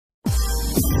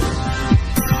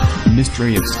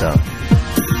mystery of stuff.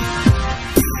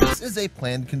 This is a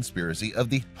planned conspiracy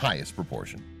of the highest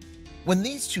proportion. When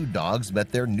these two dogs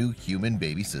met their new human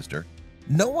baby sister,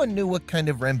 no one knew what kind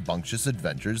of rambunctious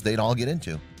adventures they'd all get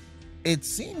into. It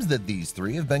seems that these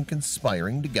three have been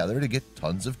conspiring together to get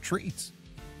tons of treats.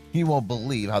 You won't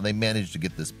believe how they managed to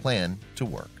get this plan to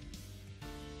work.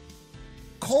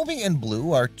 Colby and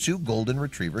Blue are two golden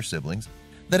retriever siblings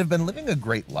that have been living a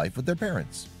great life with their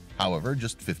parents. However,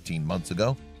 just 15 months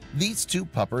ago, these two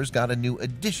puppers got a new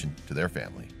addition to their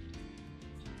family.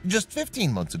 Just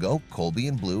 15 months ago, Colby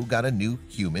and Blue got a new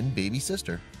human baby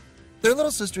sister. Their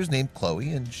little sister's named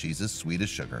Chloe, and she's as sweet as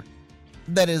sugar.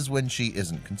 That is, when she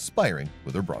isn't conspiring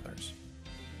with her brothers.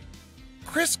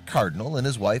 Chris Cardinal and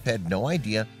his wife had no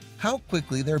idea how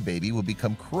quickly their baby would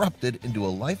become corrupted into a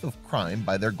life of crime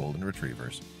by their golden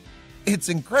retrievers. It's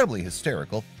incredibly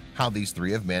hysterical how these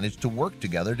three have managed to work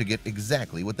together to get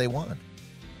exactly what they want.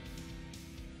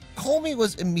 Colby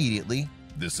was immediately,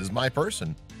 "This is my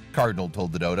person," Cardinal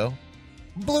told the dodo.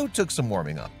 Blue took some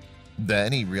warming up.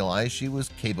 Then he realized she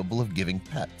was capable of giving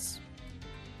pets.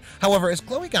 However, as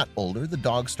Chloe got older, the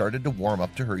dog started to warm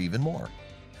up to her even more.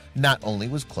 Not only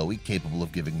was Chloe capable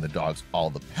of giving the dogs all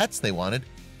the pets they wanted,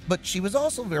 but she was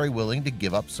also very willing to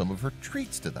give up some of her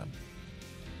treats to them.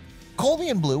 Colby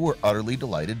and Blue were utterly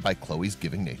delighted by Chloe's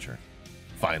giving nature.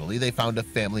 Finally, they found a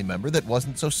family member that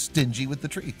wasn't so stingy with the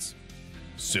treats.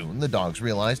 Soon, the dogs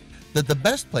realized that the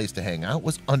best place to hang out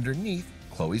was underneath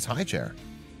Chloe's high chair.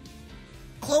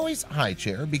 Chloe's high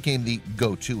chair became the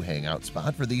go-to hangout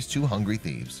spot for these two hungry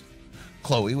thieves.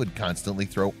 Chloe would constantly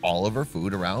throw all of her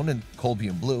food around, and Colby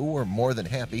and Blue were more than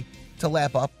happy to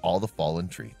lap up all the fallen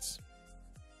treats.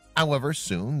 However,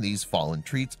 soon these fallen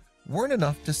treats weren't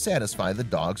enough to satisfy the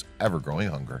dogs' ever-growing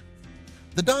hunger.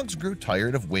 The dogs grew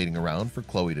tired of waiting around for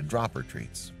Chloe to drop her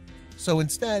treats. So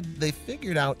instead, they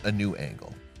figured out a new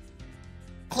angle.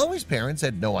 Chloe's parents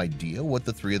had no idea what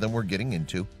the three of them were getting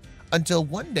into until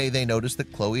one day they noticed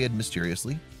that Chloe had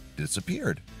mysteriously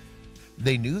disappeared.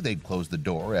 They knew they'd closed the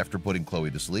door after putting Chloe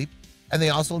to sleep, and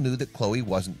they also knew that Chloe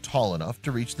wasn't tall enough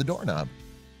to reach the doorknob.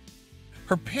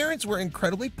 Her parents were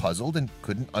incredibly puzzled and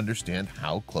couldn't understand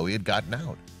how Chloe had gotten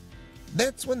out.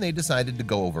 That's when they decided to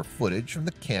go over footage from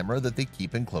the camera that they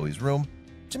keep in Chloe's room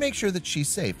to make sure that she's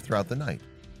safe throughout the night.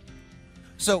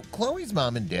 So Chloe's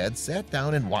mom and dad sat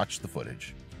down and watched the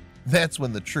footage. That's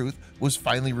when the truth was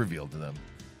finally revealed to them.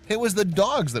 It was the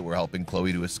dogs that were helping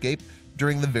Chloe to escape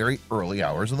during the very early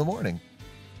hours of the morning.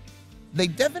 They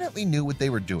definitely knew what they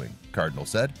were doing, Cardinal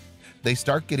said. They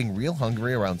start getting real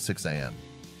hungry around 6 a.m.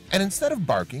 And instead of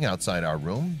barking outside our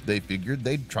room, they figured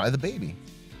they'd try the baby.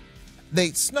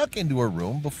 They snuck into her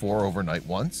room before overnight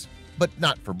once, but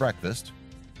not for breakfast.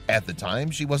 At the time,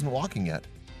 she wasn't walking yet.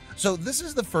 So this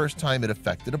is the first time it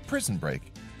affected a prison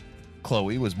break.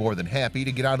 Chloe was more than happy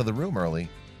to get out of the room early.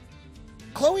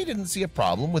 Chloe didn't see a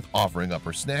problem with offering up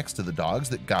her snacks to the dogs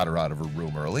that got her out of her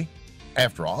room early.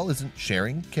 After all, isn't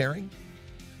sharing caring?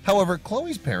 However,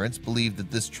 Chloe's parents believe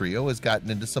that this trio has gotten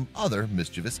into some other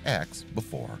mischievous acts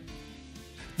before.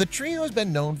 The trio has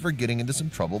been known for getting into some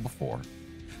trouble before.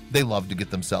 They love to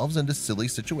get themselves into silly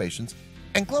situations,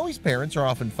 and Chloe's parents are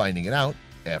often finding it out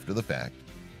after the fact.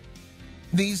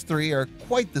 These three are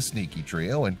quite the sneaky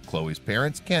trio, and Chloe's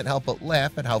parents can't help but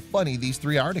laugh at how funny these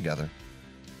three are together.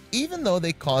 Even though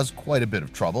they cause quite a bit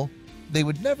of trouble, they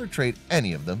would never trade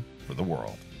any of them for the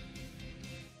world.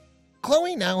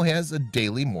 Chloe now has a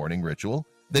daily morning ritual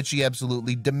that she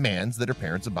absolutely demands that her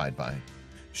parents abide by.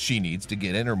 She needs to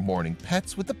get in her morning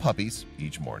pets with the puppies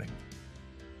each morning.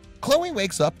 Chloe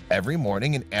wakes up every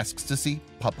morning and asks to see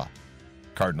Papa.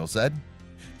 Cardinal said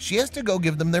she has to go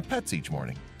give them their pets each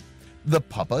morning. The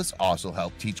Papas also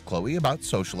help teach Chloe about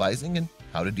socializing and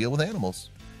how to deal with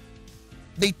animals.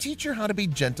 They teach her how to be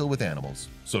gentle with animals,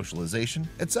 socialization,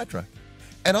 etc.,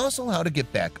 and also how to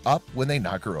get back up when they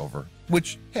knock her over,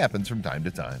 which happens from time to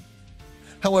time.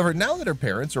 However, now that her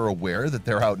parents are aware that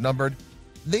they're outnumbered,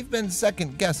 they've been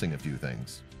second-guessing a few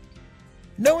things.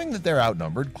 Knowing that they're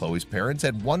outnumbered, Chloe's parents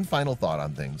had one final thought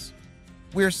on things.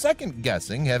 "We're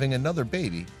second-guessing having another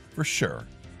baby for sure,"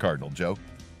 Cardinal joked.